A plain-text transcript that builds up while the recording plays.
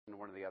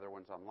one of the other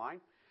ones online.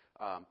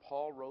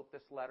 Paul wrote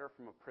this letter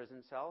from a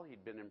prison cell.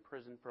 He'd been in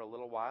prison for a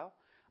little while.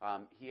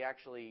 He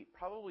actually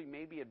probably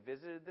maybe had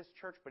visited this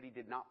church, but he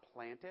did not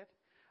plant it.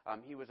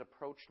 He was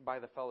approached by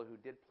the fellow who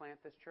did plant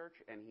this church,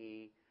 and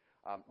he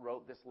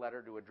wrote this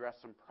letter to address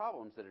some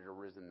problems that had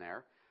arisen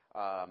there.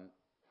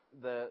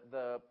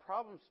 The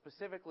problems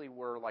specifically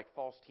were like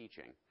false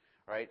teaching,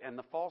 right? And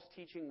the false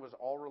teaching was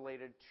all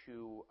related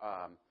to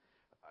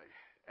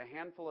a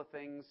handful of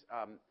things.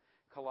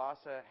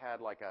 Colossae had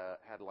like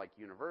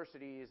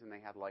universities, and they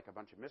had like a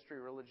bunch of mystery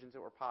religions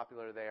that were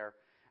popular there,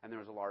 and there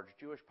was a large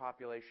Jewish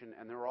population,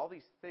 and there were all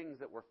these things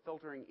that were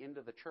filtering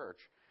into the church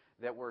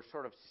that were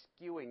sort of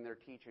skewing their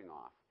teaching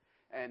off.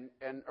 And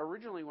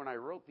originally, when I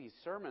wrote these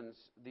sermons,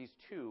 these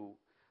two,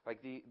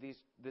 like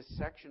this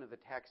section of the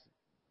text,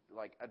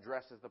 like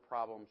addresses the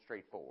problem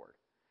straightforward.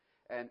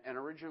 And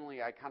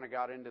originally, I kind of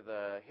got into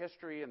the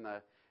history and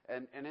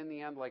in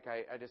the end, like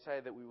I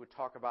decided that we would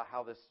talk about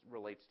how this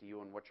relates to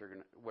you and what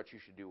you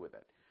should do with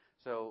it.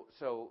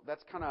 So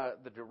that's kind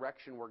of the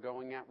direction we're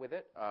going at with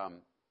it.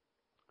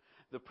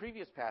 The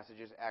previous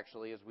passages,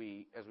 actually, as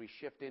we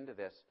shift into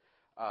this,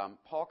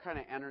 Paul kind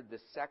of entered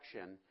this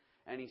section,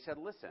 and he said,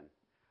 "Listen,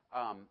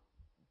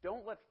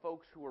 don't let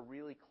folks who are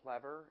really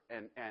clever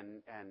and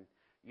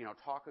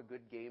talk a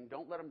good game.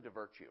 Don't let them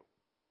divert you,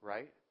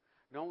 right?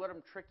 Don't let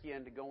them trick you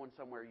into going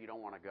somewhere you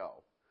don't want to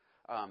go."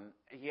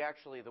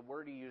 The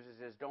word he uses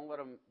is, don't let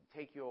them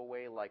take you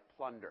away like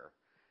plunder,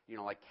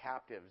 like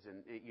captives,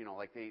 and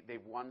like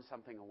they've won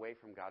something away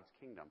from God's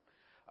kingdom.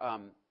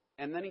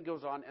 And then he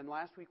goes on, and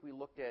last week we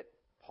looked at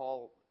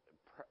Paul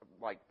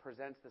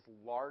presents this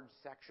large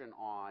section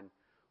on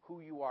who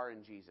you are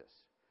in Jesus,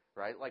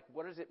 right? Like,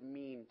 what does it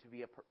mean to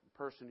be a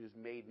person who's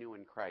made new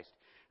in Christ?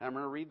 And I'm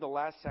going to read the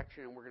last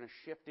section, and we're going to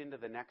shift into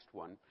the next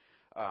one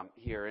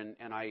here. And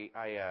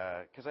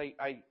because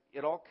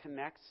it all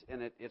connects,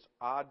 and it's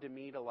odd to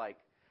me to like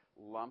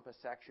lump a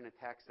section of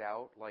text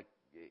out, like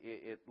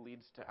it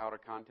leads to out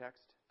of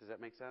context. Does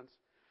that make sense?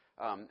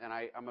 And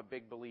I'm a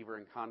big believer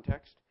in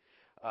context.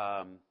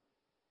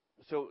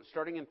 So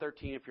starting in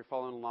 13, if you're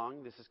following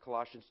along, this is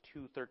Colossians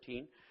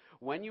 2:13.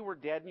 When you were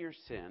dead in your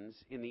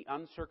sins, in the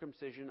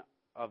uncircumcision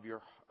of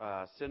your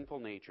sinful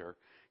nature,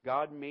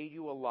 God made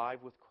you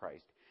alive with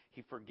Christ.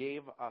 He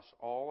forgave us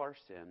all our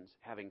sins,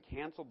 having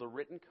canceled the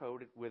written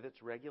code with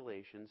its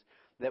regulations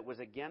that was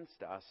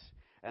against us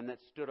and that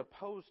stood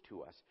opposed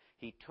to us.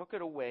 He took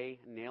it away,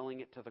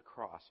 nailing it to the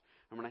cross.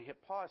 I'm going to hit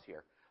pause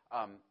here.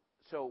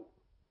 So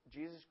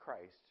Jesus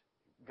Christ,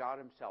 God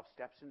himself,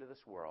 steps into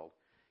this world.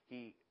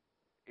 He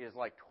is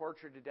like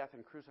tortured to death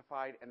and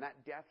crucified, and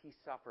that death he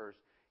suffers,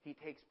 he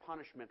takes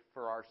punishment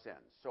for our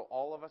sins. So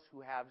all of us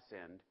who have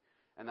sinned,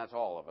 and that's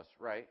all of us,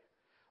 right?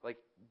 Like,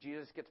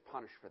 Jesus gets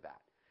punished for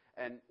that.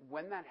 And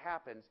when that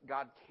happens,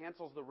 God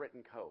cancels the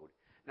written code.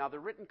 Now, the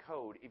written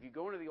code, if you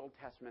go into the Old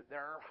Testament,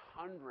 there are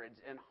hundreds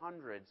and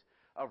hundreds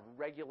of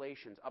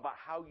regulations about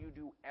how you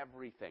do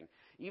everything.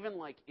 Even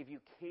like if you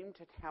came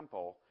to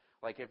temple,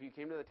 like if you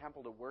came to the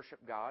temple to worship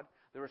God,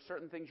 there were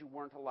certain things you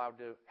weren't allowed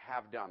to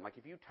have done. Like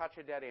if you touch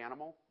a dead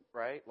animal,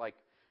 right? Like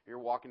you're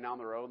walking down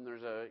the road and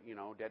there's a,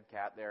 dead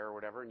cat there or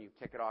whatever, and you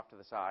kick it off to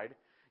the side.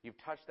 You've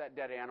touched that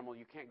dead animal,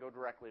 you can't go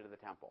directly to the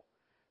temple.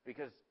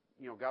 Because,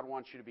 God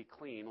wants you to be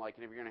clean. Like,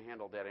 and if you're going to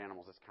handle dead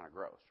animals, it's kind of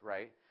gross,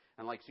 right?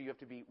 And like, so you have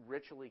to be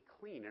ritually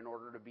clean in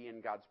order to be in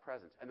God's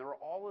presence. And there were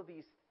all of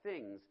these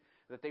things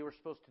that they were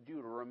supposed to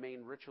do to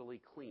remain ritually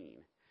clean.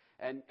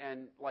 And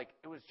like,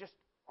 it was just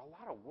a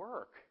lot of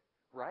work,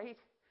 right?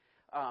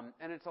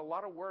 And it's a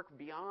lot of work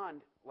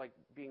beyond, like,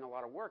 being a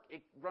lot of work.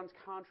 It runs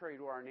contrary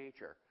to our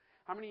nature.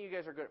 How many of you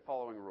guys are good at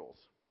following rules?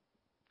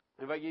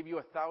 If I gave you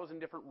 1,000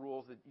 different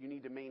rules that you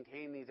need to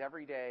maintain these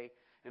every day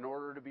in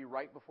order to be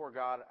right before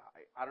God,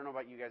 I don't know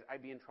about you guys,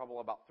 I'd be in trouble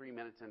about 3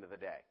 minutes into the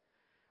day.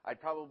 I'd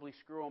probably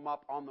screw them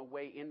up on the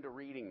way into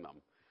reading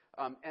them.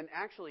 And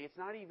actually, it's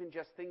not even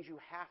just things you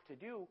have to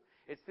do,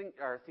 it's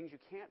things you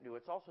can't do.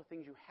 It's also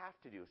things you have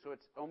to do. So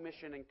it's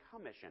omission and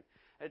commission.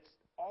 It's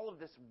all of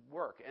this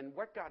work. And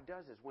what God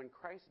does is when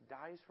Christ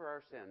dies for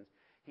our sins,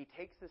 he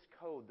takes this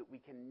code that we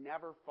can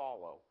never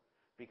follow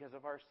because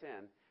of our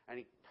sin, and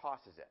he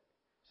tosses it.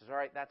 He says, all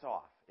right, that's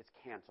off. It's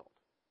canceled,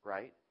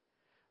 right?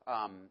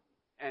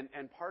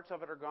 And parts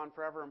of it are gone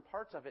forever, and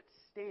parts of it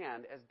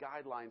stand as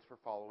guidelines for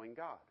following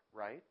God,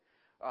 right?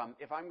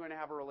 If I'm going to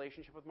have a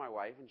relationship with my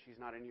wife, and she's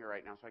not in here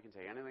right now, so I can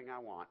say anything I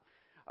want,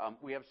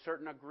 we have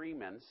certain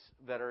agreements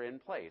that are in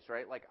place,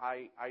 right? Like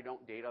I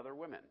don't date other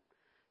women.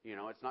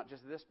 It's not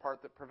just this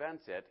part that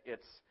prevents it.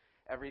 It's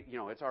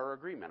it's our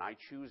agreement. I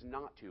choose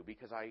not to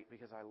because I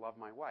love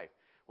my wife.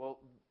 Well,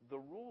 the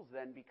rules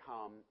then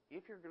become,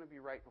 if you're going to be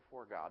right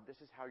before God, this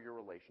is how your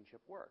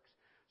relationship works.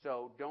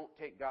 So don't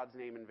take God's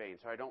name in vain.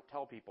 So I don't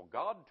tell people,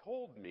 God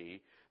told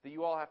me that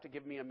you all have to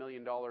give me $1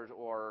 million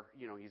or,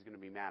 he's going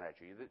to be mad at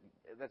you.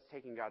 That's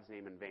taking God's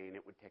name in vain.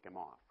 It would tick him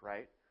off,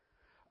 right?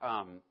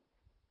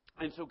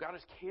 And so God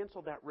has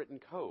canceled that written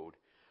code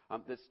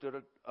that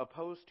stood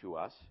opposed to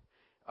us.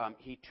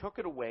 He took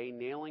it away,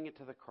 nailing it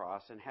to the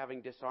cross, and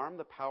having disarmed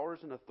the powers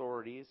and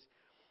authorities,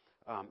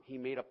 He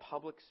made a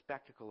public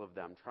spectacle of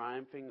them,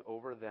 triumphing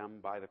over them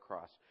by the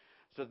cross.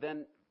 So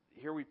then,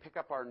 here we pick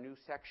up our new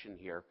section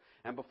here.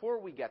 And before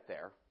we get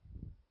there,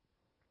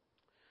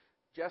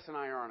 Jess and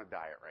I are on a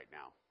diet right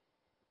now.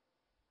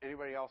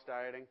 Anybody else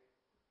dieting?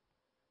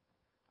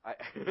 I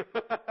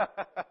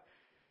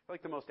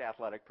like the most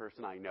athletic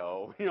person I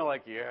know.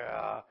 Like,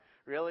 yeah,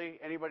 really?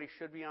 Anybody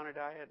should be on a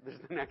diet? This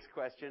is the next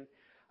question.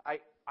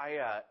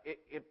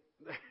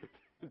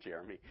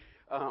 Jeremy,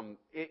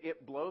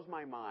 it blows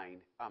my mind.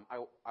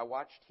 I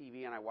watch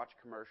TV and I watch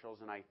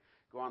commercials and I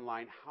go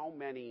online. How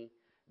many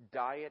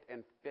diet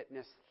and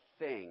fitness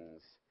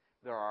things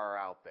there are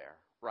out there,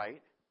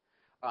 right?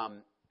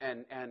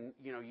 And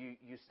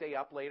you stay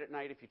up late at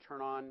night. If you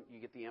turn on, you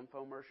get the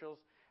infomercials,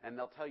 and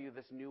they'll tell you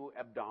this new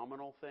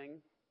abdominal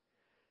thing,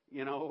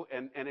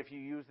 and if you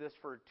use this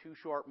for 2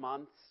 short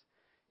months,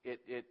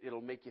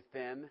 it'll make you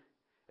thin,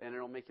 and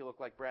it'll make you look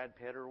like Brad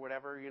Pitt or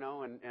whatever,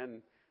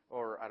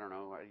 or I don't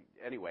know.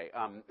 Anyway,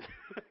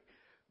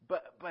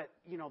 but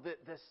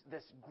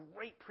this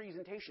great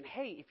presentation.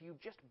 Hey, if you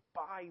just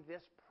buy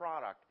this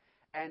product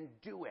and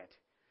do it,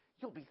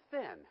 you'll be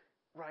thin,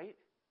 right?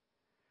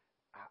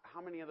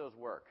 How many of those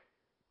work?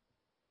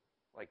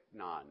 Like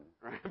none,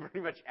 right?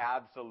 Pretty much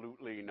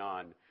absolutely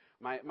none.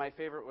 My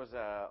favorite was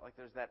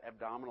there's that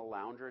abdominal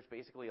lounger. It's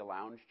basically a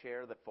lounge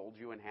chair that folds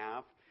you in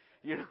half.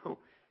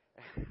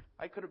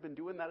 I could have been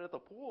doing that at the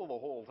pool the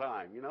whole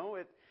time.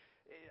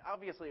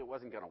 Obviously it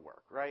wasn't going to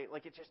work, right?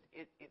 Like it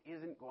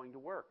isn't going to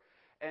work.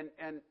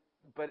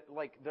 But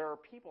there are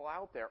people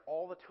out there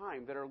all the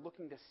time that are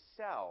looking to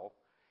sell.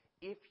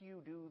 If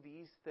you do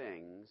these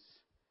things,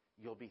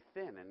 you'll be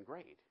thin and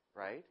great,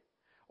 right?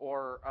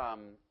 Or,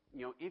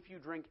 if you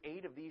drink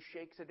 8 of these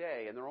shakes a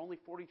day and they're only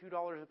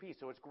 $42 a piece,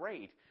 so it's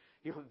great,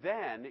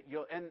 then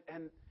you'll,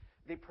 and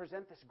they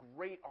present this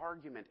great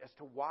argument as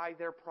to why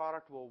their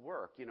product will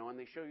work, and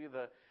they show you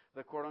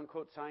the quote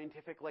unquote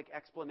scientific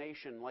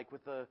explanation, like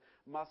with the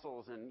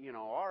muscles and,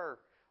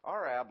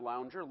 our ab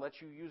lounger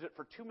lets you use it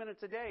for 2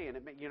 minutes a day and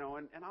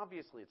and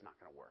obviously it's not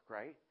going to work,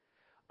 right?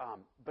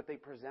 But they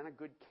present a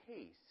good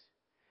case.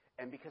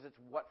 And because it's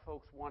what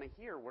folks want to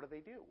hear, what do?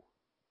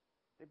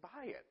 They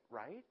buy it,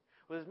 right?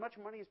 With as much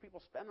money as people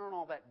spend on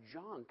all that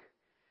junk,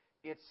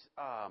 it's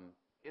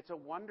a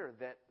wonder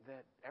that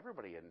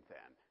everybody isn't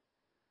thin.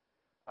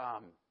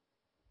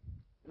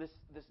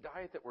 This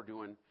diet that we're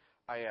doing,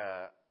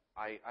 I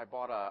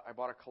bought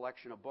a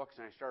collection of books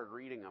and I started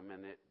reading them,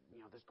 and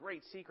this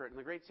great secret, and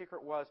the great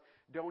secret was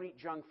don't eat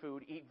junk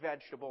food, eat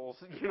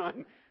vegetables,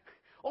 and,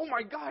 oh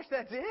my gosh,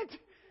 that's it,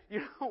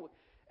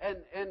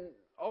 and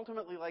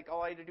ultimately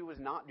all I had to do was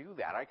not do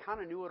that. I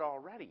kind of knew it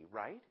already,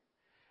 right?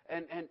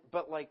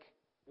 But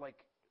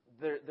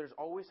there's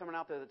always someone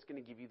out there that's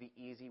going to give you the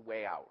easy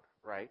way out,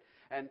 right?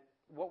 And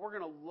what we're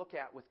going to look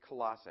at with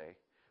Colossae,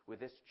 with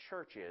this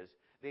church, is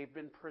they've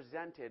been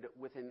presented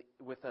with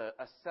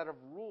a set of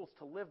rules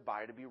to live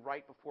by to be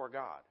right before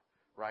God,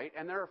 right?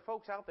 And there are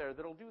folks out there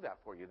that'll do that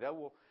for you. They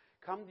will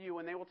come to you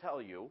and they will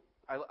tell you.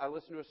 I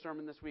listened to a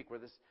sermon this week where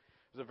this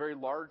was a very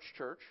large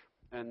church,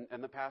 and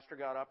the pastor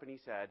got up and he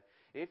said,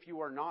 if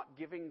you are not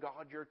giving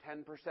God your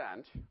 10%,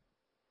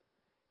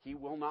 He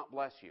will not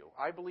bless you.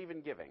 I believe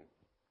in giving.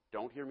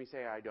 Don't hear me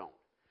say I don't.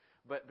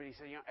 But he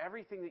said,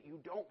 everything that you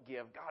don't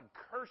give, God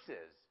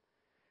curses.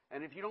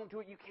 And if you don't do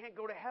it, you can't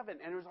go to heaven.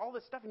 And there's all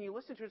this stuff, and you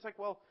listen to it, it's like,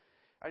 well,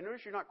 I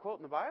notice you're not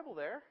quoting the Bible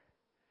there.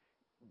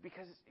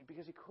 Because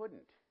he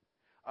couldn't.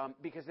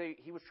 Because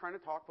he was trying to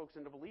talk folks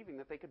into believing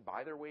that they could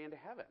buy their way into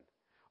heaven.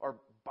 Or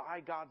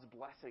buy God's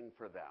blessing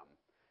for them.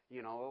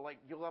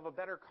 You'll have a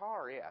better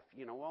car if,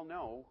 well,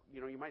 no,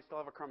 you might still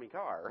have a crummy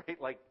car,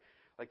 right? Like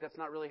that's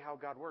not really how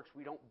God works.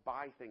 We don't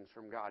buy things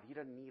from God. He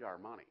doesn't need our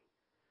money,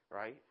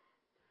 right?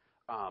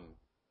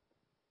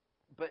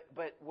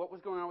 But what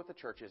was going on with the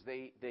churches?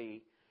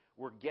 They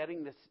were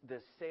getting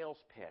this sales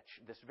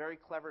pitch, this very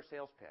clever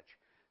sales pitch,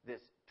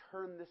 this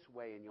turn this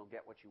way and you'll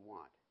get what you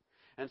want.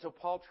 And so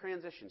Paul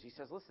transitions. He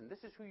says, listen,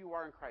 this is who you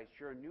are in Christ.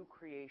 You're a new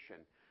creation.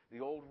 The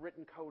old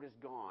written code is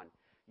gone.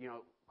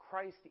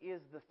 Christ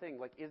is the thing,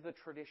 is the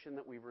tradition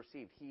that we've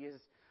received. He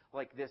is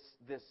this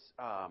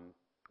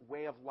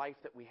way of life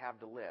that we have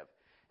to live.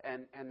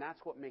 And that's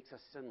what makes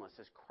us sinless,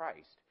 is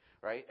Christ,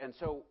 right? And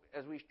so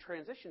as we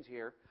transitions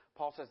here,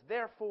 Paul says,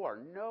 therefore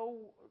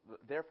no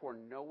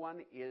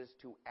one is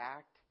to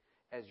act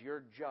as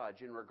your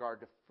judge in regard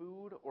to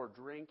food or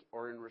drink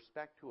or in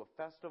respect to a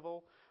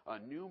festival, a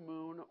new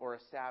moon, or a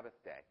Sabbath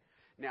day.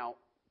 Now,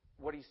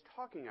 what he's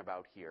talking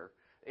about here,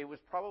 it was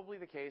probably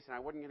the case, and I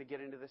wasn't going to get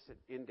into this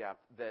in depth,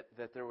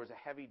 that there was a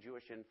heavy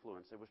Jewish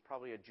influence. It was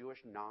probably a Jewish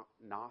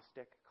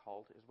Gnostic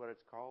cult, is what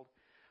it's called,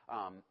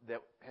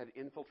 that had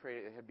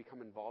infiltrated, had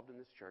become involved in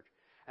this church.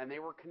 And they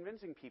were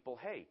convincing people,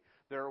 hey,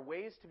 there are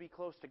ways to be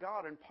close to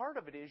God, and part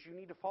of it is you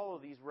need to follow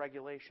these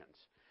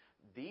regulations.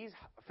 These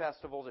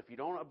festivals, if you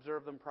don't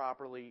observe them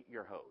properly,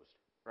 you're hosed.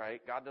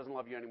 right? God doesn't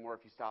love you anymore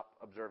if you stop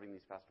observing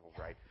these festivals,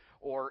 right?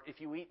 Or if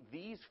you eat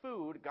these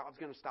food, God's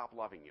going to stop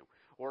loving you.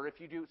 Or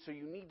if you do, so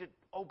you need to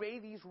obey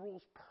these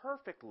rules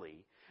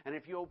perfectly. And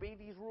if you obey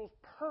these rules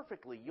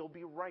perfectly, you'll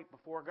be right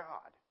before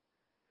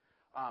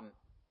God.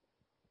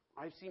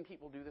 I've seen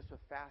people do this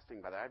with fasting,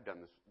 but I've done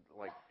this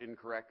like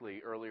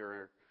incorrectly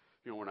earlier,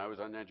 when I was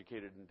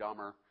uneducated and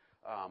dumber,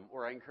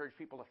 or I encourage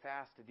people to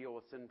fast to deal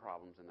with sin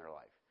problems in their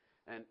life.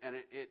 And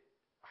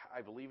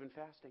I believe in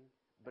fasting,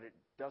 but it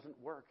doesn't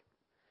work.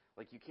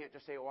 Like, you can't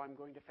just say, I'm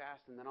going to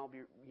fast and then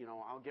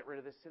I'll get rid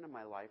of this sin in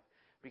my life,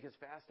 because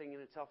fasting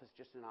in itself is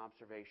just an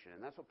observation.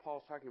 And that's what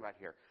Paul's talking about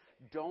here.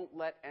 Don't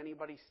let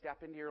anybody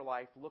step into your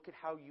life, look at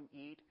how you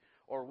eat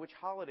or which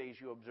holidays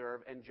you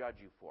observe, and judge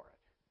you for it.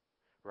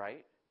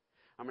 Right?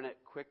 I'm going to,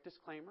 quick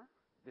disclaimer,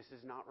 this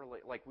is not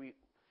related,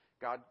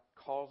 God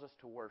calls us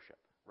to worship,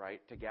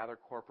 right? To gather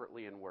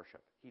corporately and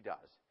worship. He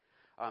does.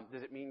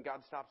 Does it mean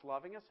God stops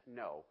loving us?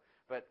 No.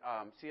 But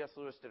C.S.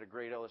 Lewis did a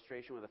great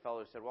illustration with a fellow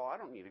who said, I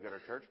don't need to go to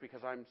church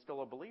because I'm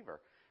still a believer.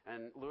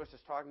 And Lewis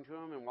is talking to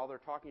him, and while they're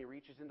talking, he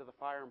reaches into the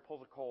fire and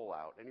pulls a coal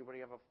out. Anybody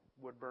have a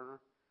wood burner?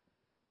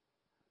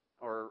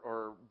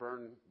 Or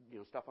burn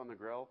stuff on the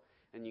grill?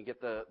 And you get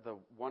the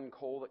one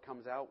coal that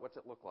comes out. What's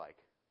it look like?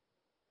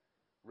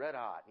 Red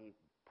hot. And he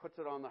puts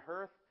it on the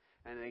hearth,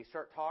 and they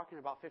start talking.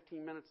 About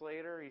 15 minutes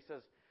later, he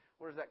says,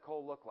 what does that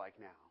coal look like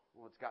now?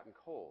 Well, it's gotten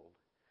cold.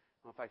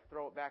 Well, if I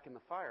throw it back in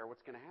the fire,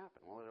 what's going to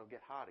happen? Well, it'll get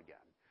hot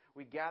again.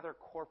 We gather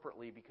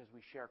corporately because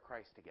we share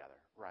Christ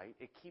together, right?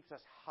 It keeps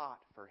us hot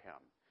for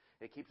Him.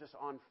 It keeps us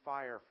on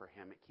fire for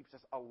Him. It keeps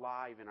us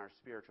alive in our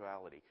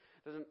spirituality.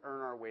 It doesn't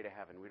earn our way to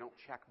heaven. We don't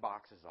check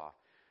boxes off.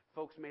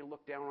 Folks may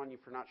look down on you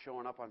for not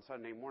showing up on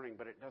Sunday morning,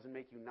 but it doesn't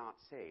make you not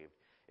saved.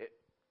 It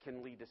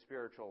can lead to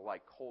spiritual,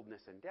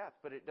 coldness and death,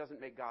 but it doesn't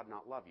make God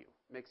not love you.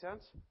 Make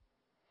sense?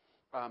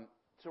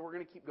 So we're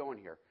going to keep going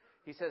here.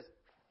 He says,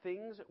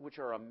 things which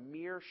are a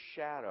mere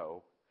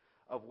shadow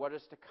of what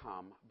is to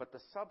come, but the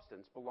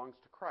substance belongs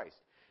to Christ.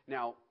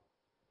 Now,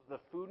 the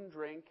food and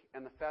drink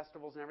and the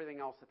festivals and everything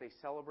else that they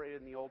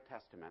celebrated in the Old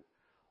Testament,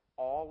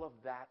 all of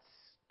that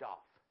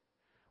stuff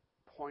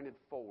pointed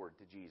forward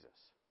to Jesus,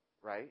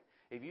 right?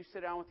 If you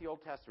sit down with the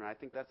Old Testament, I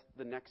think that's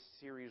the next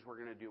series we're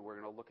going to do. We're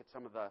going to look at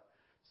some of the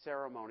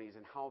ceremonies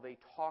and how they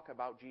talk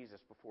about Jesus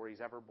before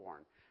He's ever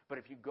born. But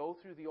if you go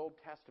through the Old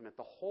Testament,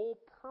 the whole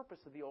purpose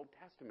of the Old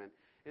Testament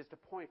is to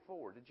point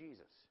forward to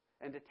Jesus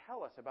and to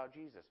tell us about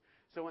Jesus.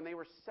 So when they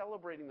were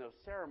celebrating those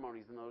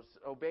ceremonies and those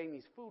obeying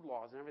these food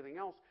laws and everything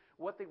else,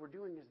 what they were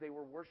doing is they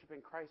were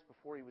worshiping Christ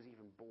before He was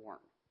even born,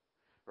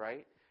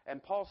 right?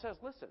 And Paul says,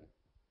 listen,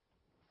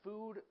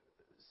 food,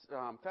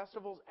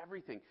 festivals,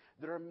 everything,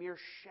 they're a mere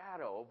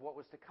shadow of what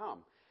was to come.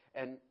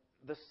 And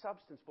the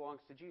substance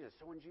belongs to Jesus.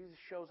 So when Jesus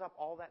shows up,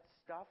 all that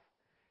stuff,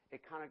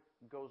 it kind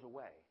of goes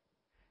away.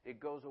 It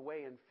goes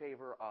away in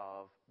favor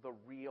of the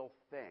real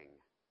thing,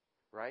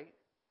 right?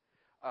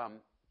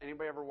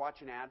 Anybody ever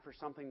watch an ad for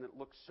something that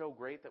looks so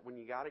great that when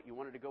you got it, you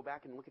wanted to go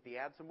back and look at the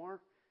ad some more?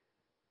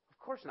 Of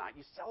course not.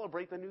 You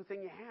celebrate the new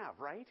thing you have,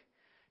 right?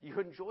 You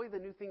enjoy the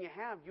new thing you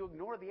have. You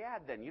ignore the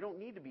ad then. You don't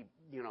need to be,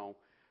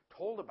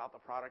 told about the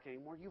product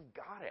anymore. You've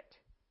got it,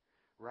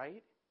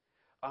 right?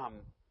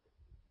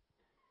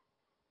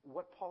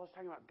 What Paul is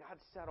talking about, God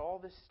set all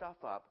this stuff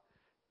up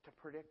to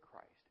predict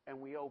Christ, and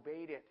we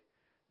obeyed it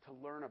to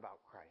learn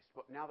about Christ.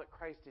 But now that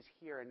Christ is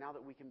here, and now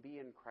that we can be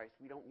in Christ,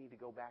 we don't need to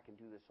go back and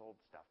do this old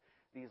stuff.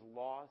 These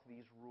laws,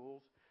 these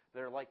rules,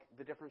 they're like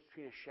the difference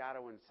between a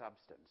shadow and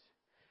substance.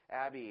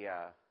 Abby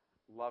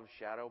loves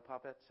shadow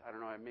puppets. I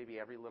don't know, maybe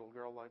every little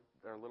girl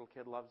or little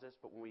kid loves this,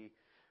 but when we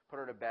put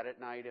her to bed at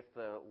night, if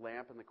the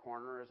lamp in the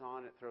corner is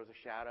on, it throws a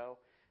shadow.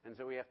 And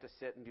so we have to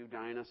sit and do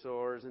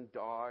dinosaurs and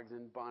dogs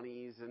and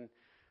bunnies and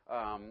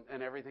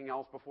everything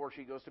else before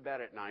she goes to bed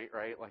at night,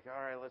 right? Like,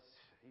 all right, let's,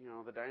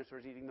 the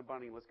dinosaur's eating the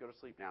bunny, let's go to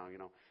sleep now,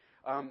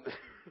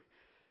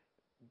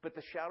 But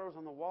the shadows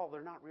on the wall,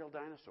 they're not real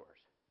dinosaurs,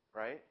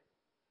 right?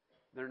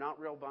 They're not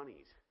real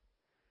bunnies.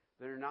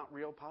 They're not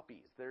real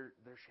puppies. They're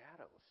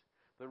shadows.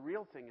 The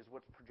real thing is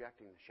what's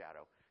projecting the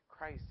shadow.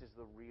 Christ is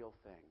the real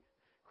thing.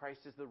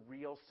 Christ is the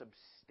real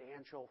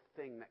substantial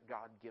thing that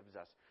God gives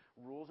us.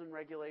 Rules and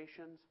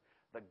regulations,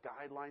 the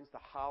guidelines,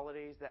 the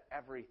holidays, the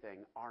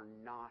everything are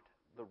not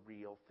the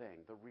real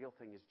thing. The real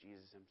thing is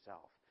Jesus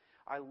Himself.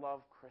 I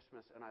love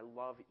Christmas and I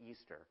love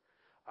Easter,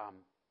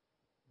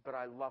 but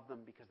I love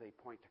them because they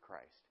point to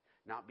Christ,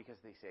 not because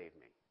they save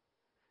me,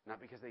 not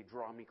because they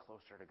draw me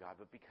closer to God,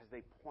 but because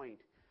they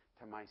point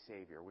to my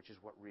Savior, which is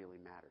what really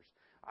matters.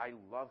 I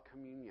love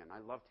communion. I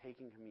love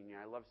taking communion.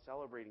 I love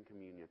celebrating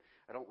communion.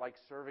 I don't like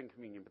serving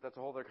communion, but that's a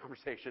whole other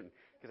conversation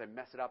because I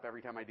mess it up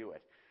every time I do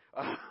it.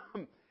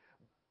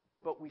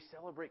 But we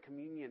celebrate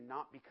communion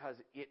not because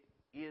it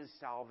is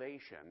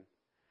salvation,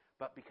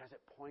 but because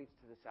it points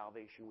to the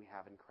salvation we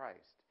have in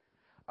Christ.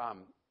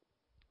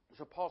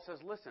 So Paul says,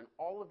 listen,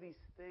 all of these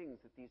things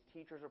that these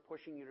teachers are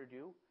pushing you to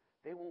do,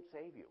 they won't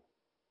save you.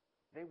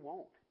 They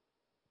won't.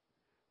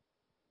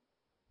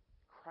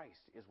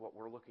 Christ is what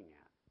we're looking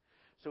at.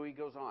 So he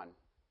goes on.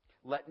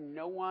 Let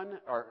no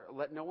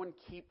one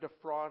keep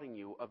defrauding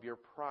you of your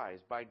prize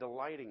by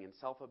delighting in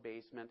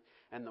self-abasement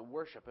and the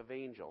worship of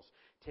angels,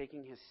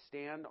 taking his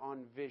stand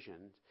on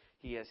visions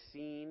he has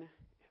seen.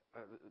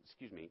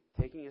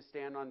 Taking his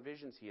stand on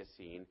visions he has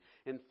seen,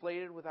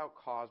 inflated without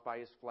cause by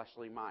his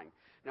fleshly mind.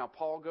 Now,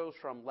 Paul goes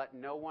from let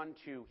no one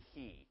to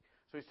he.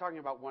 So he's talking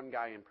about one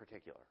guy in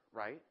particular,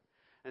 right?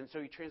 And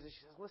so he transitions,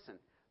 he says, listen,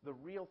 the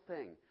real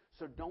thing,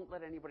 so don't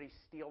let anybody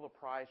steal the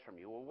prize from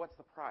you. Well, what's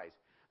the prize?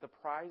 The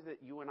prize that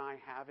you and I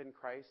have in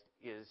Christ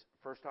is,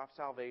 first off,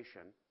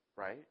 salvation,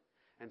 right?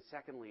 And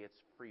secondly, it's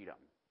freedom.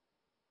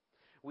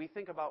 We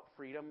think about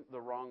freedom the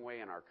wrong way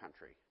in our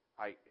country.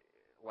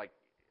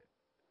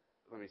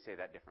 Let me say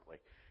that differently.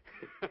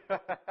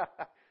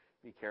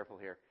 Be careful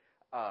here.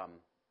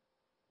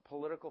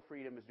 Political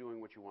freedom is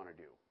doing what you want to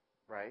do,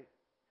 right?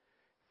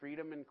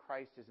 Freedom in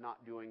Christ is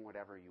not doing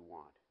whatever you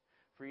want.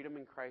 Freedom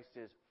in Christ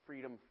is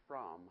freedom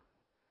from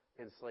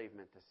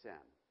enslavement to sin.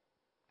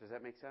 Does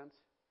that make sense?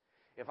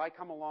 If I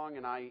come along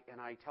and I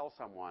tell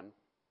someone,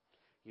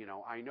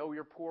 I know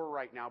you're poor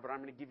right now, but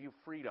I'm going to give you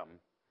freedom.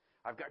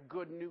 I've got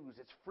good news.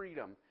 It's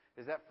freedom.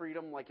 Is that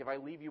freedom? Like if I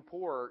leave you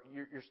poor,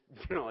 you're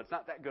it's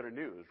not that good of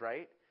news,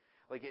 right?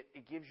 Like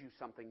it gives you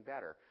something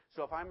better.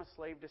 So if I'm a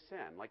slave to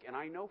sin, and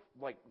I know,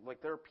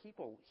 there are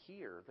people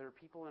here, there are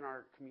people in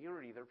our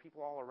community, there are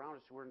people all around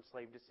us who are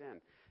enslaved to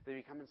sin. They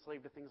become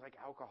enslaved to things like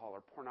alcohol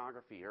or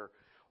pornography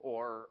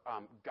or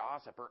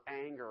gossip or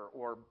anger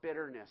or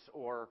bitterness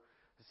or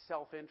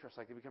self-interest.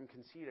 They become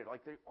conceited.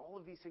 All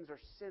of these things are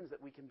sins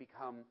that we can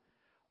become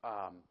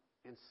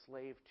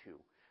enslaved to,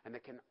 and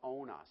that can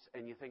own us.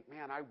 And you think,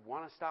 man, I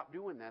want to stop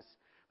doing this,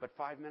 but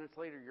 5 minutes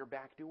later, you're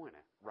back doing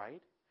it,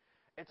 right?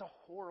 It's a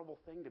horrible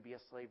thing to be a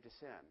slave to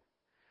sin.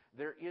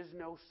 There is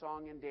no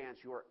song and dance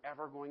you are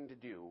ever going to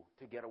do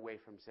to get away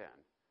from sin,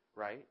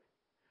 right?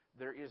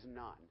 There is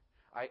none.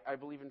 I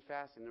believe in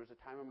fasting. There was a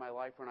time in my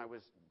life when I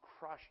was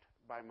crushed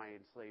by my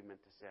enslavement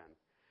to sin.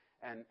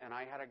 And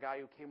I had a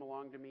guy who came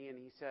along to me and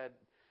he said,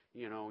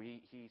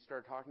 he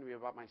started talking to me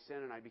about my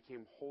sin, and I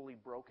became wholly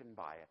broken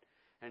by it.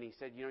 And he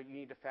said, you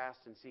need to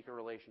fast and seek a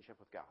relationship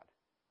with God.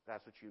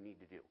 That's what you need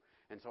to do.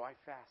 And so I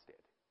fasted.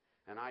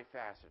 And I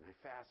fasted, and I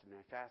fasted, and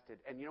I fasted.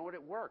 And you know what?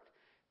 It worked.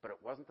 But it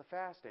wasn't the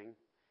fasting.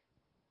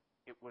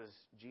 It was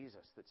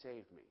Jesus that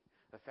saved me.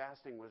 The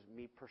fasting was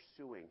me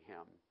pursuing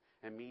him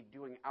and me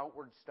doing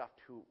outward stuff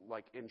to,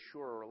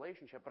 ensure a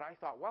relationship. But I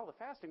thought, well, the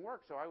fasting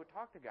worked. So I would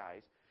talk to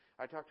guys.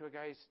 I talked to a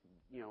guy,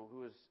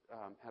 who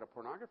had a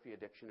pornography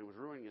addiction and was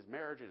ruining his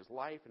marriage and his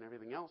life and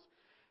everything else.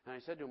 And I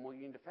said to him, well,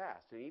 you need to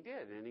fast. And he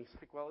did. And he's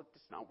like, well,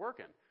 it's not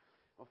working.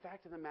 Well, the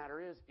fact of the matter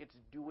is, it's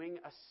doing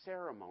a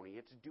ceremony.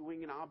 It's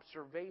doing an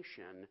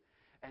observation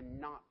and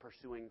not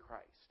pursuing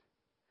Christ.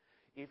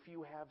 If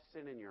you have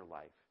sin in your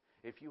life,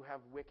 if you have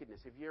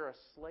wickedness, if you're a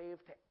slave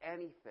to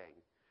anything,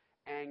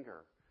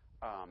 anger,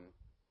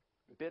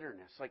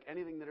 bitterness,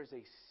 anything that is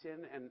a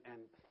sin and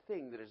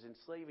thing that is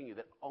enslaving you,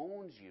 that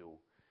owns you,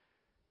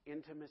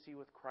 intimacy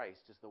with Christ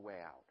is the way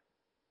out.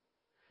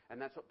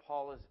 And that's what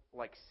Paul is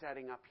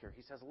setting up here.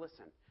 He says,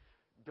 listen,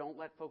 don't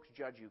let folks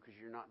judge you because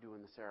you're not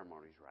doing the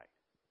ceremonies right.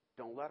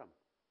 Don't let them.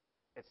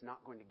 It's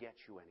not going to get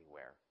you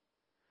anywhere.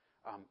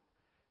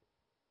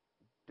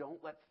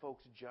 Don't let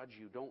folks judge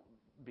you. Don't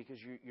because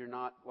you're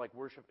not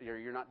worship.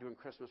 You're not doing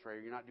Christmas right. Or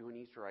you're not doing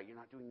Easter right. You're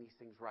not doing these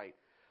things right.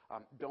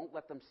 Don't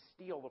let them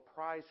steal the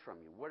prize from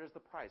you. What is the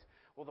prize?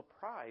 Well, the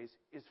prize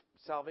is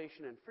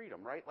salvation and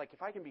freedom, right?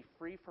 If I can be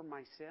free from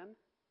my sin,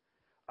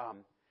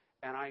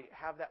 and I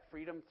have that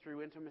freedom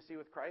through intimacy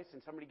with Christ,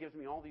 and somebody gives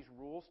me all these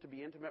rules to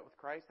be intimate with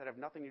Christ that have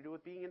nothing to do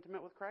with being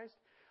intimate with Christ,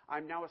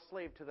 I'm now a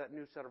slave to that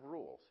new set of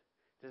rules.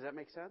 Does that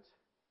make sense?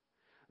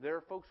 There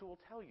are folks who will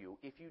tell you,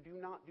 if you do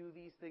not do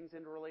these things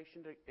in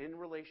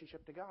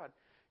relationship to God,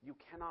 you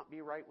cannot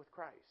be right with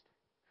Christ.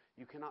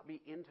 You cannot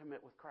be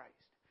intimate with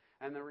Christ.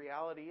 And the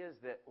reality is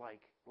that,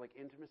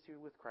 intimacy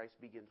with Christ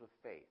begins with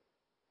faith.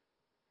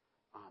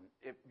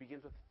 It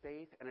begins with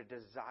faith and a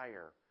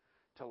desire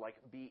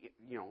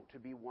to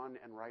be one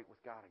and right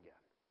with God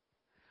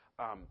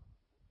again.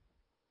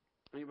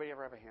 Anybody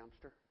ever have a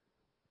hamster?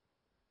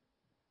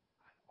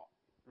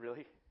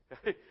 Really?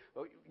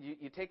 Well,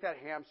 you take that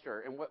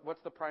hamster, and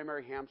what's the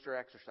primary hamster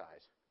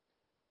exercise?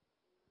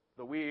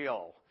 The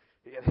wheel.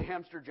 The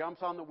hamster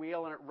jumps on the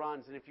wheel and it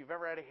runs. And if you've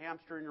ever had a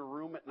hamster in your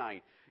room at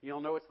night, you'll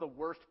know it's the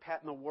worst pet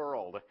in the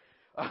world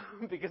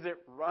because it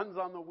runs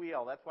on the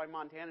wheel. That's why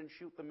Montanans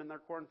shoot them in their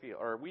cornfield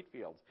or wheat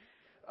fields.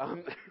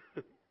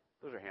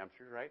 Those are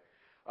hamsters, right?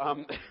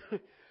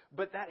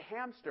 But that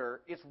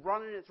hamster, it's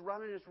running.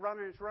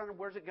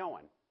 Where's it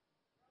going?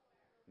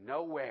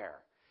 Nowhere.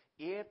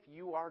 If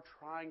you are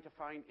trying to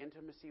find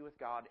intimacy with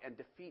God and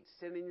defeat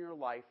sin in your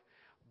life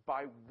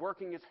by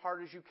working as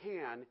hard as you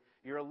can,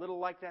 you're a little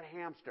like that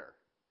hamster,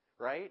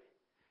 right?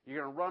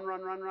 You're going to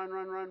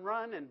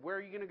run, and where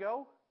are you going to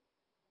go?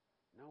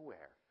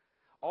 Nowhere.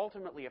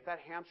 Ultimately, if that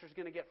hamster's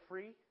going to get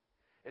free,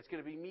 it's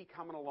going to be me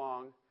coming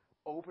along,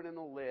 opening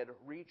the lid,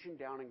 reaching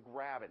down and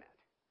grabbing it,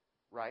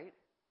 right?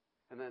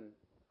 And then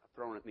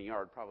throwing it in the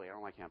yard, probably. I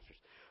don't like hamsters.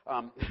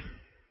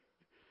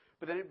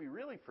 But then it'd be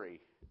really free.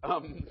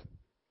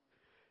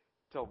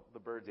 Till the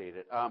birds ate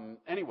it.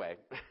 Anyway,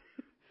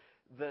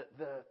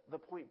 the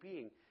point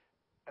being,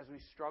 as we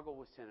struggle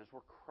with sin, as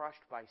we're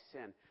crushed by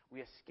sin,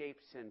 we escape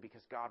sin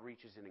because God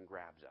reaches in and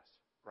grabs us,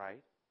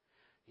 right?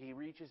 He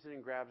reaches in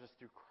and grabs us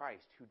through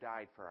Christ, who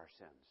died for our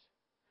sins.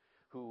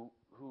 Who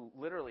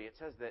literally, it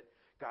says that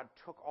God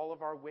took all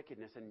of our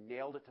wickedness and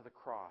nailed it to the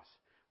cross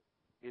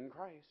in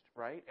Christ,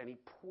 right? And He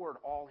poured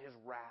all His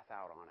wrath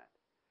out on it.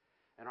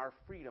 And our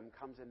freedom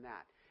comes in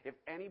that. If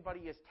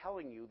anybody is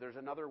telling you there's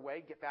another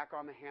way, get back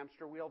on the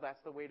hamster wheel,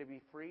 that's the way to be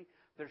free,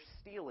 they're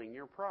stealing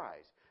your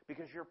prize.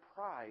 Because your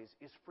prize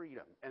is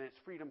freedom. And it's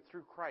freedom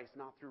through Christ,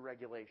 not through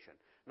regulation.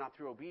 Not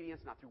through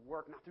obedience, not through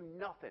work, not through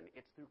nothing.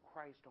 It's through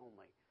Christ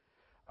only.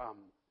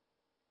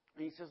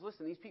 And He says,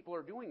 listen, these people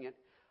are doing it.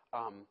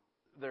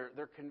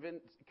 They're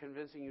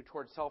convincing you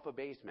towards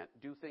self-abasement.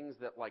 Do things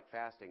that, like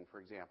fasting, for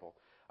example.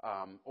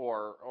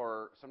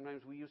 Or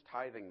sometimes we use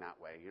tithing that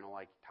way,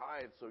 like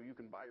tithe so you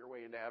can buy your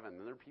way into heaven.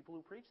 And there are people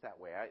who preach that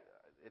way.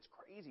 It's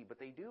crazy, but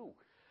they do.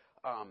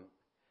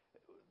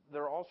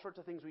 There are all sorts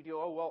of things we do.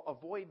 Oh, well,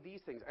 avoid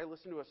these things. I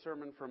listened to a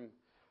sermon from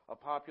a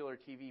popular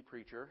TV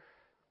preacher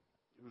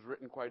who's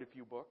written quite a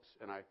few books,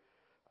 and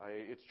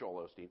it's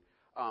Joel Osteen,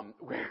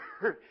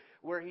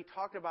 where he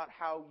talked about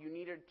how you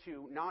needed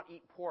to not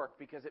eat pork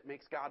because it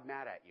makes God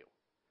mad at you.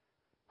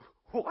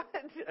 What?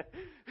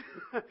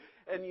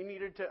 And you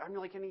needed to, and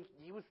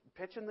he was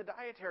pitching the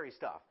dietary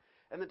stuff.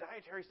 And the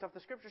dietary stuff, the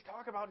scriptures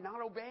talk about not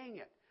obeying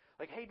it.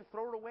 Like, hey, to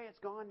throw it away, it's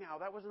gone now.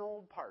 That was an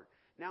old part.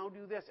 Now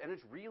do this. And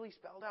it's really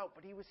spelled out,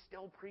 but he was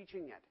still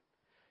preaching it.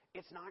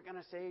 It's not going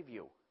to save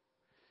you.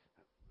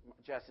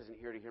 Jess isn't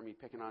here to hear me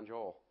picking on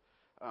Joel.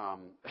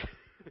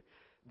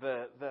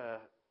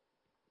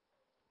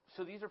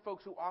 So these are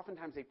folks who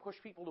oftentimes they push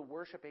people to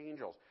worship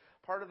angels.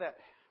 Part of that,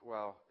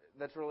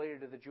 that's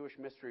related to the Jewish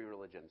mystery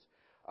religions.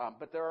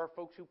 But there are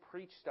folks who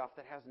preach stuff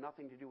that has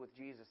nothing to do with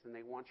Jesus, and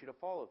they want you to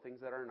follow things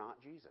that are not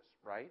Jesus,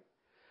 right?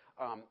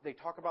 They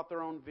talk about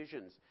their own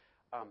visions.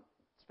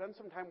 Spend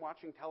some time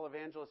watching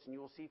televangelists, and you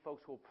will see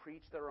folks who will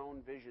preach their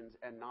own visions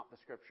and not the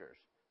scriptures,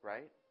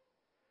 right?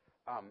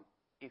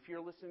 If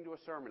you're listening to a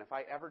sermon, if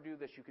I ever do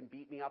this, you can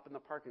beat me up in the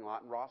parking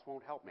lot, and Ross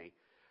won't help me.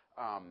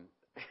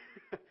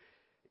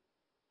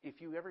 If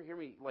you ever hear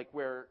me, like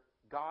where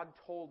God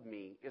told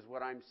me is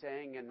what I'm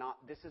saying and not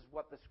this is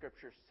what the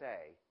scriptures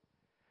say.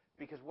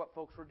 Because what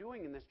folks were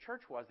doing in this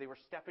church was they were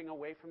stepping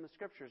away from the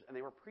scriptures and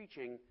they were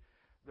preaching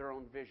their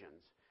own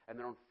visions and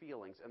their own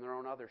feelings and their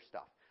own other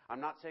stuff.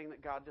 I'm not saying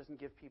that God doesn't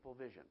give people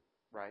vision,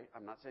 right?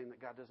 I'm not saying that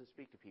God doesn't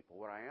speak to people.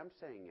 What I am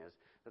saying is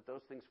that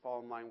those things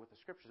fall in line with the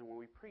scriptures, and when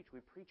we preach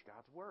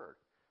God's word,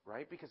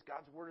 right? Because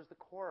God's word is the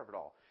core of it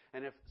all.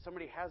 And if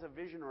somebody has a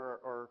vision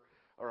or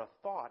a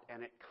thought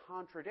and it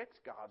contradicts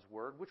God's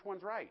word, which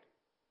one's right?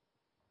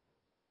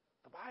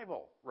 The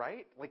Bible,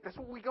 right? Like that's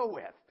what we go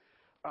with.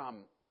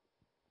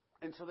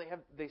 And so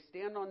they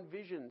stand on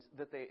visions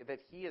that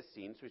he has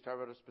seen. So he's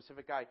talking about a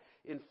specific guy,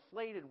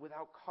 inflated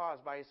without cause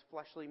by his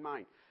fleshly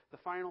mind. The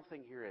final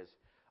thing here is,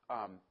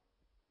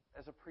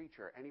 as a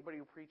preacher, anybody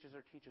who preaches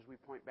or teaches, we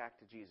point back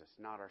to Jesus,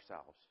 not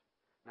ourselves,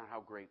 not how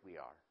great we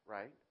are,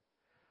 right?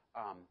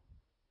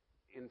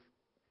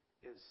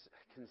 Is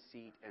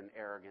conceit and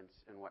arrogance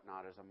and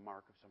whatnot is a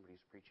mark of somebody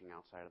who's preaching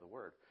outside of the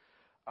Word.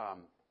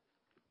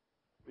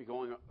 We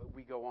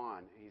go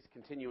on. He's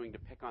continuing to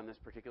pick on this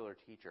particular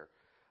teacher.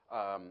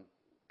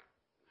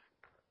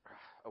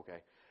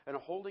 Okay. And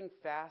holding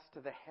fast to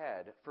the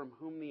head, from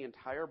whom the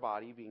entire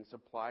body, being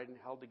supplied and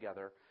held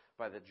together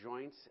by the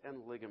joints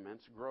and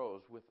ligaments,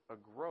 grows with a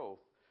growth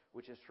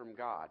which is from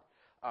God.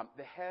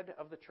 The head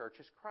of the church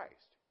is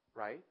Christ,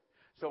 right?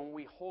 So when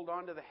we hold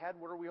on to the head,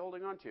 what are we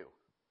holding on to?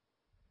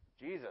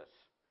 Jesus,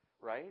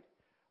 right?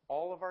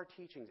 All of our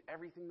teachings,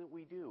 everything that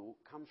we do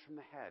comes from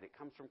the head. It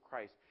comes from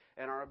Christ.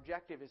 And our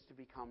objective is to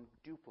become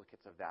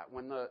duplicates of that.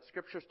 When the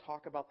scriptures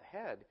talk about the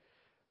head,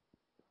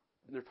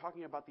 they're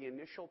talking about the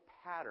initial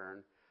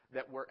pattern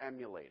that we're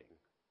emulating,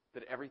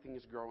 that everything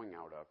is growing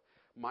out of.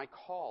 My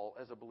call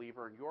as a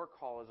believer and your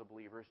call as a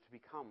believer is to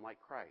become like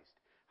Christ.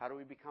 How do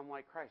we become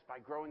like Christ? By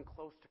growing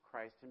close to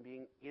Christ and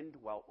being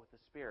indwelt with the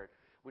Spirit,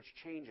 which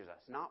changes us,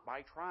 not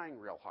by trying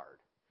real hard,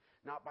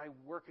 not by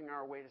working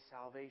our way to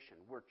salvation.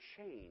 We're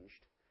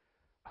changed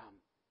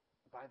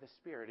by the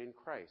Spirit in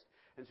Christ.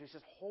 And so he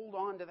says, hold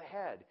on to the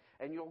head,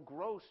 and you'll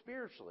grow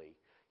spiritually.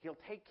 He'll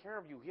take care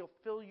of you. He'll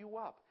fill you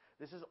up.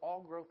 This is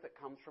all growth that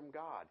comes from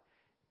God.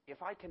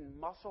 If I can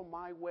muscle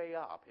my way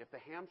up, if the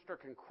hamster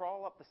can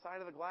crawl up the side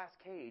of the glass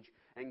cage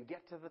and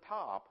get to the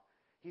top,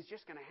 he's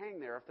just going to hang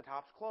there if the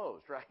top's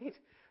closed, right?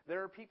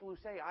 There are people who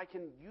say, I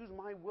can use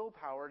my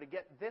willpower to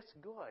get this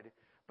good,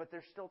 but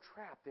they're still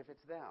trapped if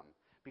it's them.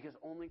 Because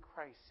only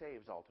Christ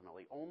saves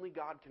ultimately. Only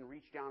God can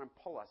reach down and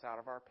pull us out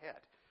of our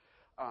pit.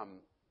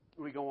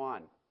 We go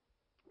on.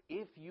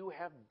 If you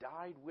have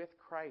died with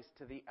Christ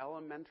to the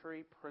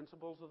elementary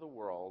principles of the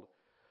world,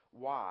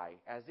 why,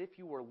 as if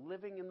you were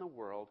living in the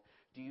world,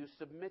 do you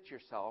submit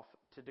yourself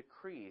to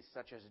decrees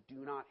such as do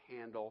not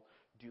handle,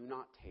 do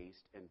not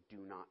taste, and do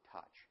not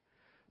touch?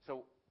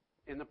 So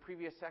In the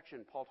previous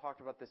section, Paul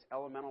talked about this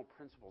elemental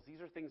principles.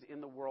 These are things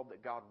in the world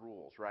that God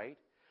rules, right?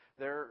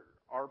 There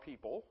are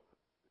people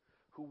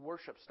who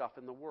worship stuff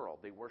in the world.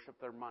 They worship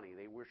their money.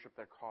 They worship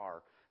their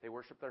car. They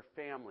worship their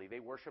family. They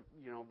worship,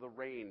 the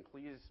rain.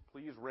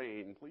 Please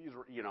rain.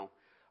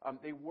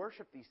 They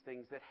worship these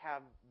things that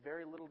have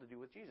very little to do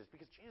with Jesus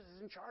because Jesus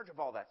is in charge of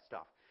all that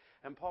stuff.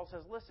 And Paul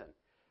says, listen,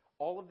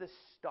 all of this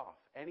stuff,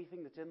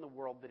 anything that's in the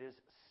world that is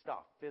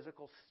stuff,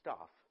 physical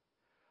stuff,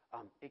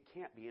 it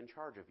can't be in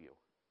charge of you.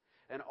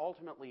 And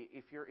ultimately,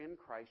 if you're in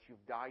Christ,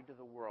 you've died to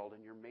the world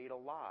and you're made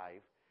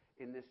alive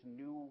in this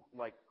new,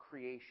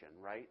 creation,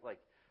 right?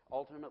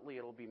 Ultimately,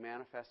 it'll be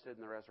manifested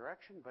in the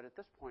resurrection, but at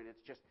this point,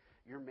 it's just,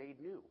 you're made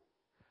new.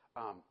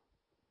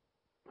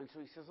 And so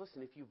he says,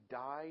 listen, if you've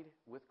died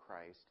with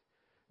Christ,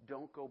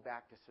 don't go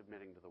back to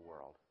submitting to the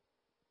world.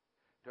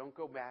 Don't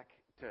go back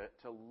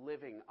to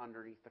living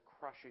underneath the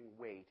crushing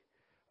weight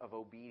of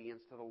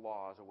obedience to the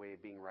law as a way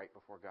of being right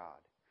before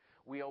God.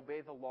 We obey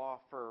the law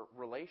for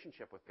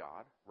relationship with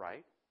God,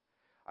 right?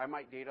 I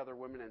might date other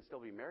women and still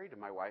be married to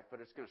my wife,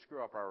 but it's going to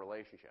screw up our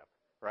relationship,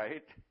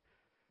 right?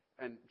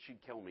 And she'd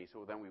kill me,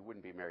 so then we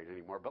wouldn't be married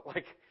anymore. But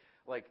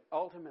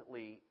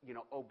ultimately,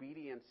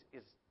 obedience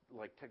is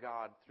to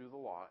God through the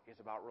law is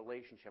about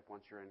relationship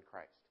once you're in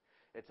Christ.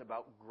 It's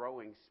about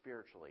growing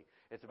spiritually.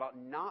 It's about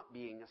not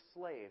being a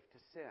slave to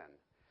sin.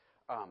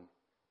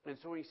 And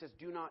so when he says,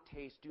 do not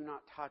taste, do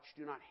not touch,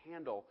 do not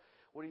handle,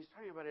 what he's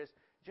talking about is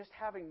just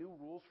having new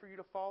rules for you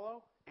to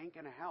follow ain't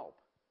going to help,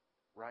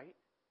 right?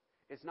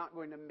 It's not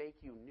going to make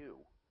you new.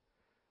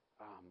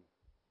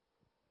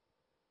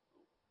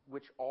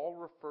 Which all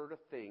refer to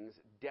things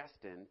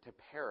destined to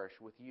perish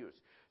with use.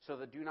 So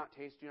the do not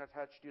taste, do not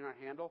touch, do not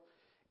handle,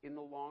 in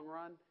the long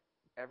run,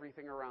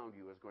 everything around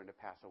you is going to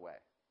pass away,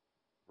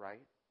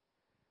 right?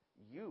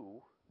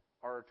 You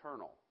are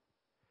eternal.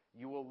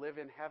 You will live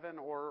in heaven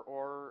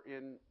or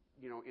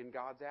in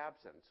God's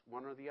absence,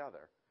 one or the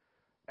other.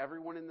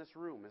 Everyone in this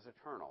room is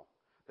eternal.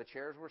 The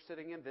chairs we're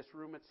sitting in, this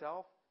room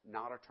itself,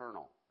 not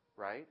eternal,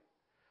 right?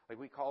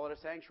 We call it a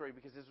sanctuary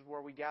because this is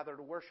where we gather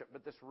to worship.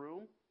 But this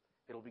room,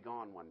 it'll be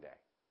gone one day.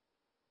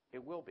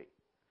 It will be.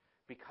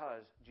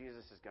 Because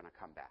Jesus is going to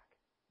come back.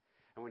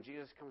 And when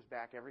Jesus comes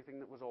back, everything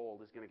that was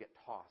old is going to get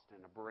tossed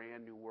and a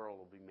brand new world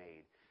will be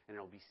made. And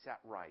it'll be set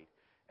right.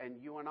 And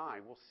you and I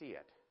will see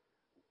it.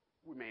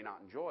 We may not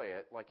enjoy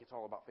it, it's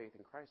all about faith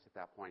in Christ at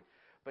that point.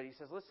 But he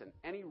says, listen,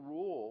 any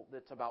rule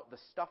that's about the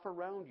stuff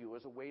around you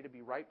as a way to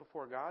be right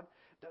before God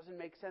doesn't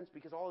make sense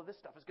because all of this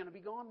stuff is going to be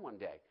gone one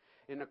day.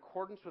 In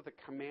accordance with the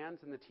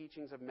commands and the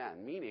teachings of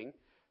men, meaning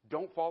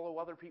don't follow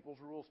other people's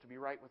rules to be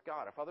right with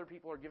God. If other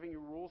people are giving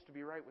you rules to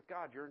be right with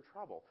God, you're in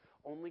trouble.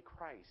 Only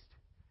Christ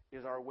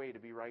is our way to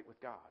be right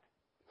with God.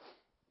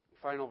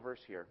 Final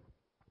verse here.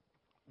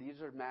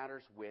 These are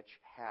matters which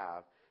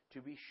have,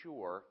 to be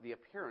sure, the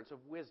appearance of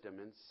wisdom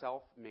and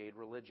self-made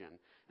religion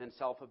and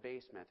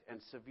self-abasement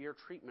and severe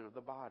treatment of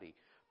the body,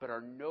 but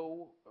are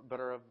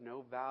of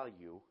no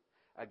value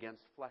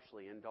against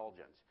fleshly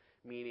indulgence.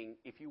 Meaning,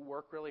 if you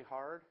work really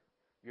hard,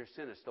 your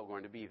sin is still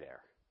going to be there,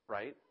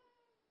 right?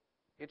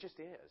 It just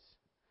is.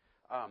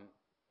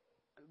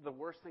 The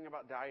worst thing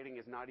about dieting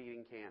is not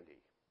eating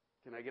candy.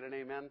 Can I get an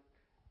amen?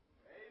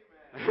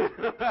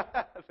 Amen.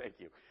 Thank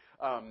you.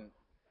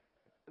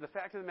 The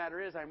fact of the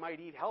matter is I might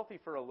eat healthy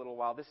for a little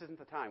while. This isn't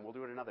the time. We'll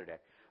do it another day.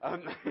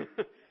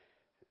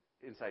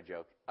 Inside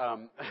joke.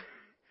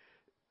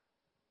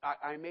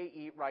 I may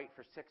eat right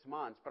for 6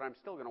 months, but I'm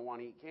still going to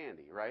want to eat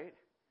candy, right?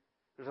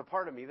 There's a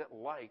part of me that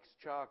likes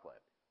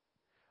chocolate.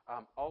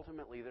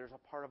 Ultimately, there's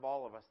a part of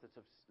all of us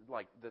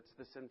that's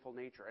the sinful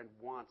nature and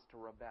wants to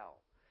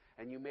rebel.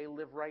 And you may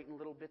live right in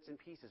little bits and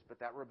pieces, but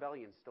that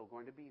rebellion's still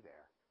going to be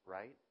there,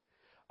 right?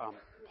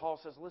 Paul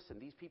says, listen,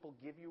 these people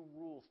give you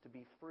rules to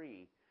be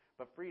free,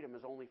 but freedom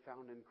is only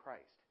found in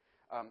Christ.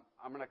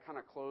 I'm going to kind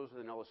of close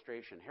with an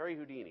illustration. Harry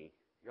Houdini,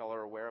 y'all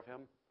are aware of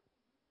him?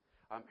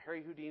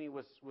 Harry Houdini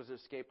was an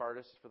escape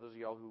artist, for those of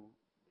y'all who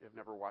have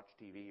never watched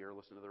TV or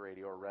listened to the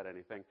radio or read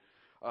anything.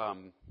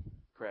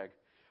 Craig.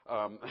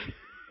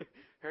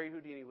 Harry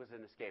Houdini was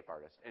an escape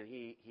artist, and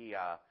he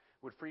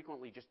would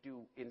frequently just do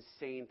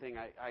insane things.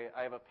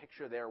 I have a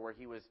picture there where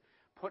he was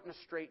put in a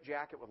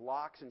straitjacket with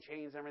locks and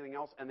chains and everything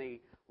else, and they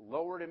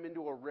lowered him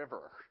into a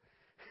river,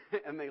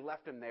 and they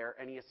left him there,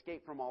 and he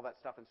escaped from all that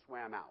stuff and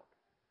swam out.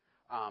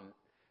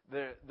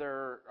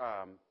 There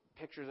are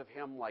pictures of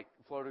him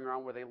floating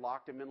around where they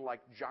locked him in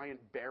giant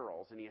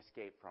barrels, and he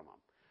escaped from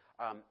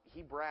them.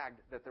 He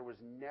bragged that there was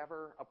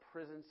never a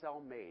prison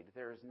cell made.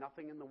 There is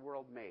nothing in the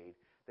world made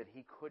that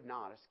he could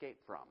not escape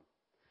from.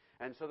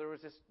 And so there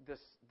was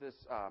this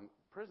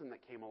prison that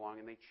came along,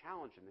 and they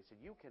challenged him. They said,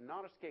 you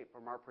cannot escape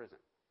from our prison.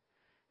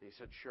 And he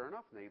said, sure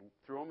enough. And they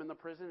threw him in the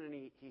prison, and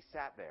he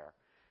sat there.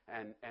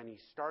 And he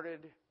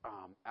started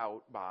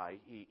out by,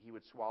 he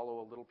would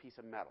swallow a little piece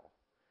of metal.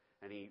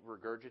 And he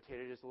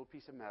regurgitated his little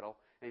piece of metal,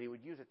 and he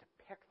would use it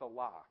to pick the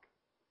lock.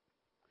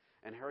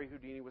 And Harry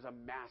Houdini was a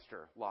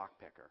master lock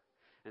picker.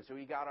 And so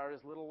he got out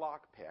his little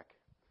lock pick,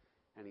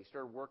 and he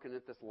started working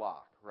at this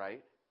lock,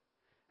 right?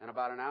 And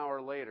about an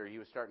hour later, he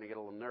was starting to get a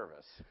little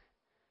nervous.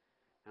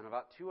 And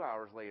about 2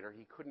 hours later,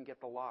 he couldn't get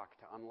the lock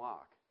to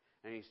unlock.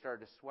 And he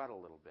started to sweat a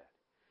little bit.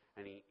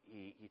 And he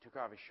took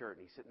off his shirt,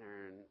 and he's sitting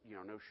there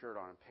and, no shirt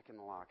on, and picking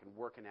the lock and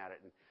working at it.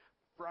 And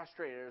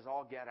frustrated as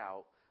all get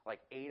out,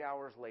 like 8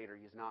 hours later,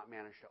 he's not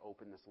managed to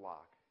open this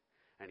lock.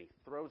 And he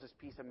throws this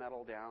piece of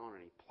metal down,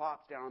 and he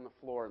plops down on the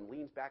floor and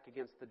leans back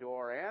against the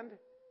door, and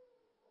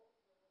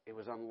it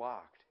was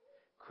unlocked.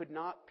 Could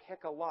not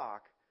pick a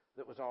lock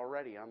that was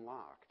already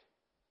unlocked.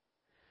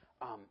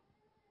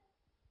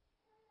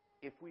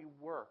 If we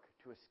work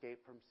to escape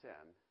from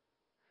sin,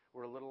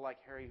 we're a little like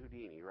Harry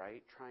Houdini,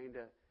 right? Trying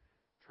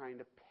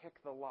to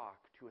pick the lock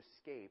to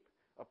escape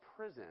a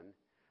prison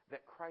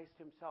that Christ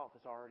himself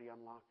has already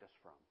unlocked us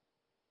from.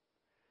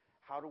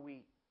 How do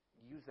we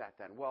use that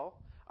then? Well,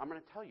 I'm going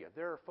to tell you,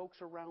 there are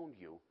folks around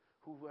you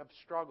who have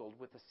struggled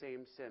with the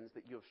same sins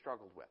that you have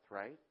struggled with,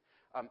 right?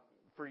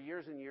 For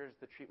years and years,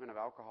 the treatment of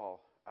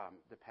alcohol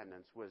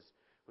dependence was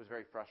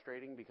very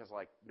frustrating because,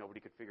 nobody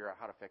could figure out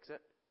how to fix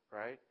it,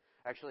 right?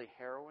 Actually,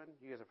 heroin,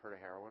 you guys have heard of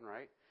heroin,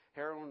 right?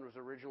 Heroin was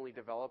originally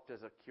developed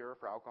as a cure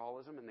for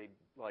alcoholism, and they'd,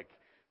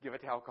 give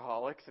it to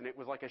alcoholics, and it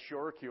was like a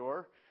sure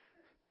cure.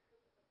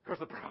 Of course,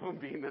 the problem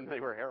being then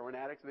they were heroin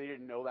addicts, and they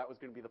didn't know that was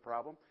going to be the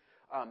problem.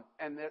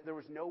 And there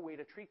was no way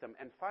to treat them.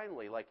 And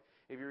finally,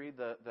 if you read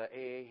the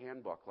AA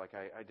handbook,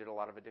 I did a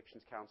lot of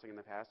addictions counseling in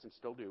the past and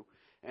still do,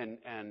 and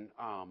in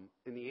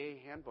the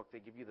AA handbook, they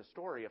give you the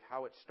story of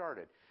how it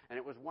started. And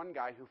it was one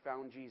guy who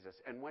found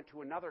Jesus and went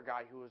to another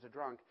guy who was a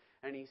drunk,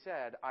 and he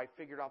said, I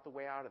figured out the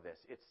way out of this.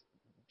 It's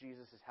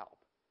Jesus' help.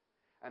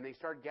 And they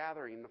started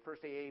gathering. The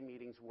first AA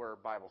meetings were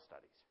Bible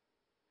studies.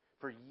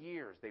 For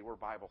years, they were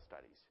Bible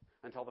studies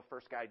until the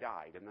first guy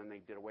died, and then they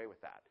did away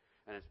with that.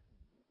 And it's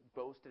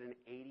boasted an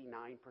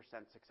 89%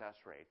 success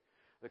rate.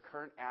 The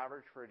current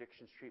average for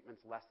addictions treatment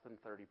is less than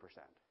 30%.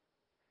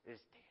 It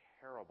is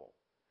terrible.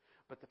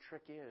 But the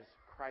trick is,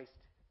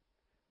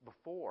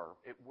 before,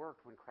 it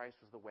worked when Christ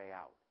was the way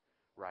out,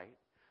 right?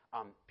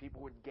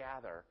 People would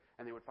gather,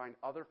 and they would find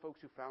other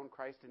folks who found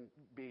Christ and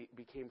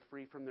became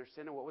free from their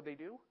sin, and what would they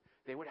do?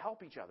 They would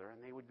help each other,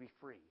 and they would be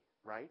free,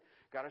 right?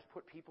 God has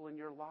put people in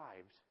your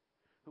lives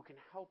who can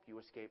help you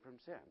escape from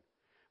sin.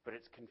 But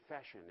it's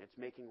confession, it's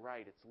making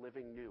right, it's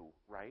living new,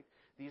 right?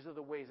 These are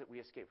the ways that we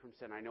escape from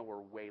sin. I know we're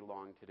way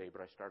long today,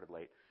 but I started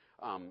late.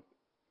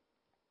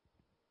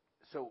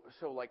 So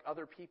like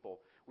other people,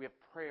 we have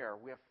prayer,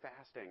 we have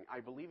fasting. I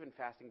believe in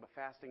fasting, but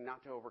fasting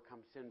not to overcome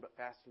sin, but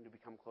fasting to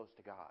become close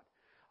to God.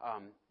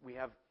 We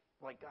have,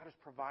 God has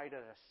provided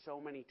us so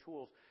many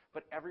tools,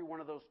 but every one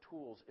of those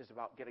tools is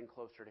about getting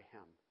closer to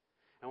Him.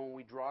 And when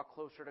we draw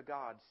closer to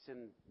God,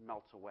 sin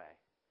melts away.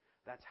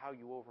 That's how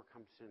you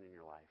overcome sin in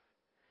your life,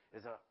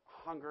 is a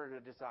hunger and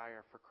a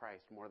desire for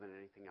Christ more than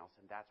anything else,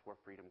 and that's where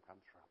freedom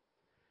comes from.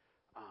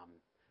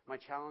 My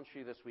challenge to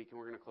you this week, and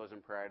we're going to close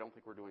in prayer. I don't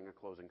think we're doing a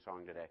closing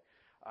song today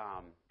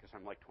because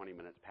I'm 20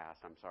 minutes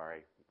past. I'm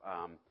sorry.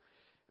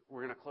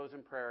 We're going to close in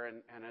prayer,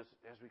 and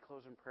as we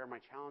close in prayer, my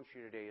challenge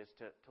to you today is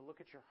to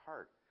look at your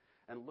heart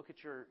and look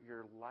at your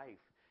life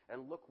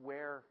and look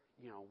where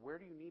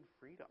do you need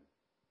freedom?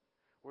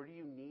 Where do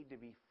you need to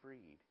be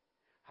freed?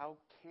 How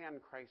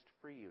can Christ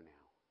free you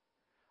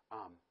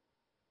now?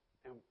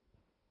 And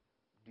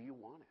do you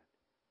want it?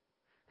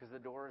 Because the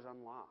door is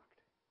unlocked.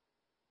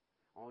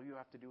 All you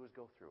have to do is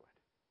go through it.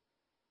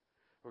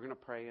 We're going to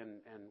pray,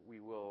 and we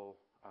will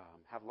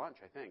have lunch,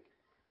 I think.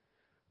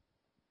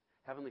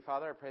 Heavenly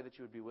Father, I pray that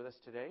you would be with us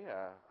today.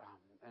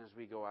 And as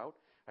we go out,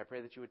 I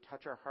pray that you would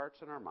touch our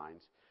hearts and our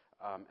minds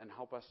and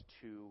help us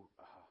to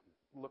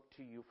look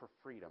to you for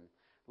freedom,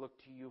 look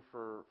to you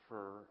for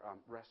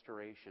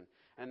restoration,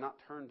 and not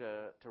turn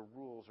to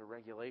rules or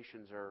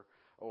regulations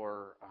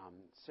or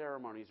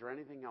ceremonies or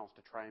anything else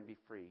to try and be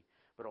free,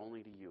 but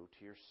only to you,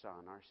 to your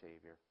Son, our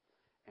Savior.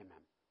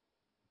 Amen.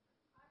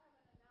 I have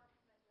an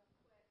announcement real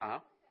quick. Uh-huh.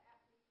 I'd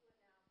like to ask you to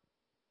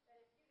announce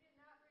that if you did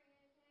not bring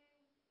anything to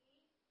eat,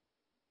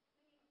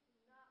 please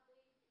do not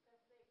leave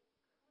because they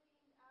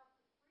cleaned out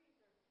the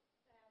freezer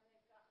and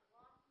they've got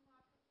lots and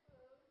lots of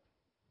food.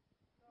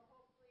 So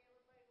hopefully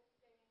everybody will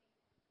stay and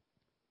eat.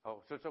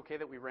 Oh, so it's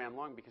okay that we ran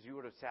long because you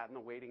would have sat in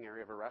the waiting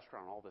area of a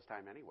restaurant all this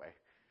time anyway.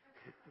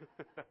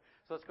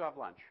 So let's go have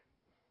lunch.